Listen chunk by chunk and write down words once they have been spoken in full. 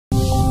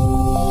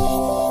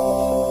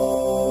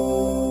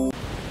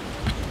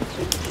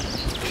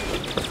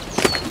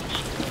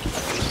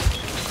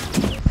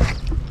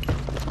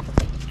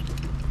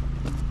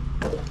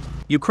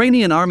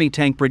Ukrainian Army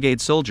Tank Brigade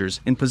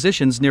soldiers in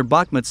positions near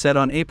Bakhmut said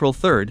on April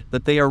 3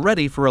 that they are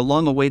ready for a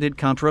long-awaited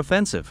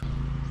counteroffensive.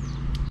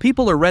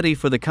 People are ready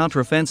for the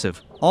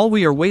counteroffensive, all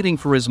we are waiting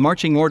for is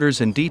marching orders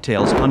and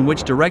details on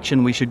which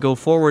direction we should go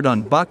forward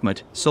on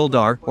Bakhmut,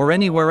 Soledar, or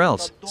anywhere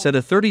else, said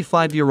a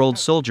 35-year-old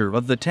soldier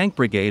of the tank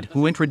brigade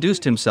who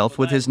introduced himself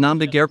with his nom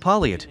de guerre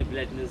Polyet.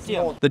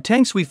 The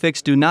tanks we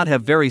fixed do not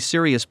have very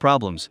serious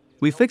problems,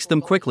 we fixed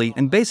them quickly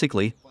and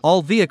basically,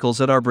 all vehicles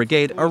at our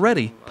brigade are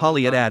ready,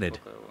 Polyet added.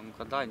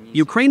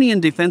 Ukrainian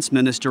Defense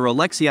Minister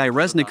Alexei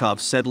Reznikov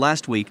said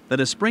last week that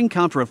a spring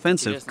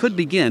counteroffensive could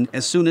begin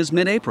as soon as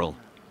mid-April.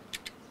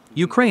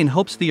 Ukraine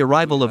hopes the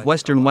arrival of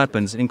Western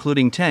weapons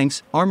including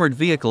tanks, armored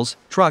vehicles,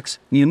 trucks,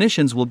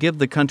 munitions will give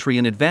the country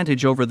an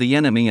advantage over the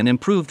enemy and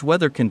improved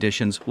weather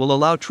conditions will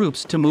allow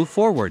troops to move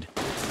forward.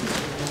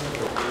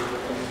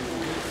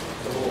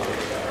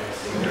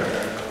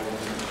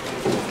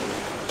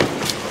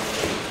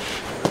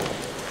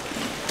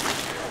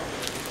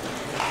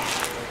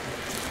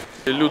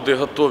 Люди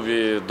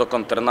готові до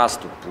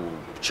контрнаступу,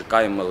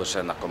 чекаємо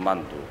лише на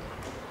команду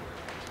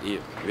і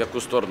в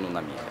яку сторону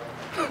нам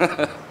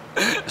їхати,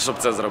 щоб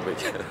це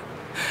зробити.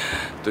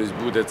 Тобто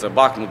буде це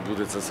Бахмут,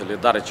 буде це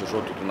Солідар, чи що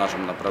тут у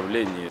нашому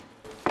направленні.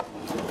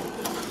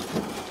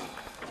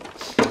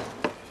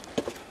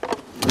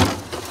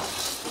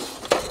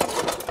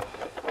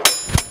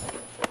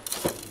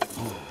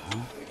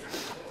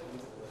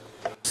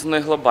 З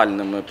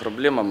неглобальними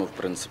проблемами, в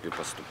принципі,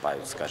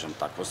 поступають, скажімо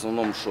так. В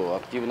основному, що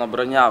активна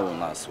броня у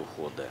нас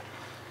уходить,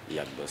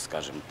 як би,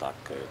 скажімо так.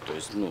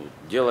 Тобто,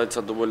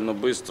 робиться доволі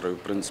швидко, і, в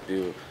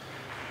принципі,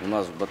 у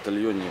нас в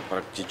батальйоні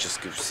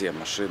практично всі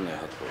машини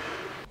готові.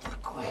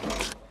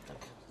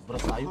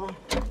 Бросаю.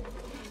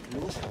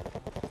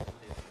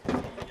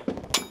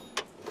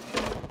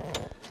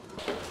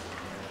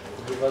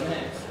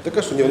 Так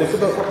а що, ні, воно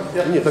сюди,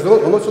 ні, так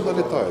воно сюди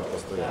літає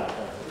постійно.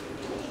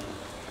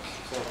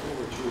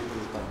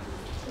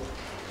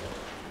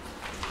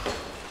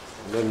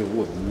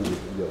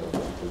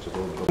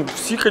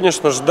 Всі,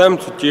 звісно, ждемо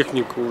цю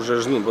техніку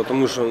вже,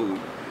 тому що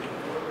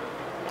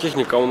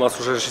техніка у нас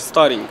вже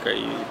старенька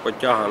і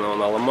потягана,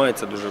 вона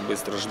ламається дуже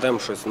швидко. Ждемо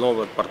щось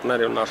нове від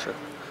партнерів наших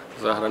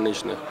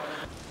заграничних.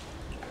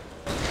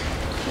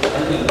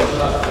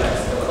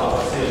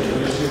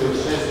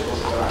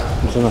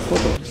 Уже на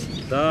фото?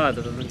 Да,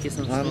 на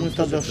кисном а мы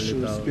тогда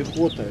с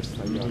пехотой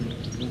стояли.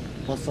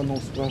 Пацанов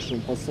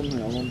спрашиваем,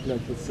 пацаны, а он,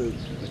 блядь, это...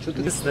 А что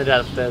ты...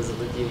 Снаряд в тебя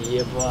залетел,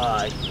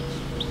 ебать.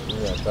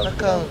 Нет, так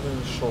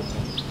шок.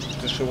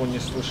 Ты ж его не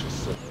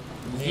слышишь.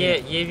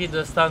 Є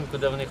відео з танку,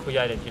 де вони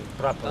хуярять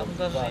прапором.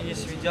 Там даже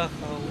есть видяха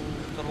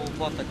у второго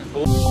плата.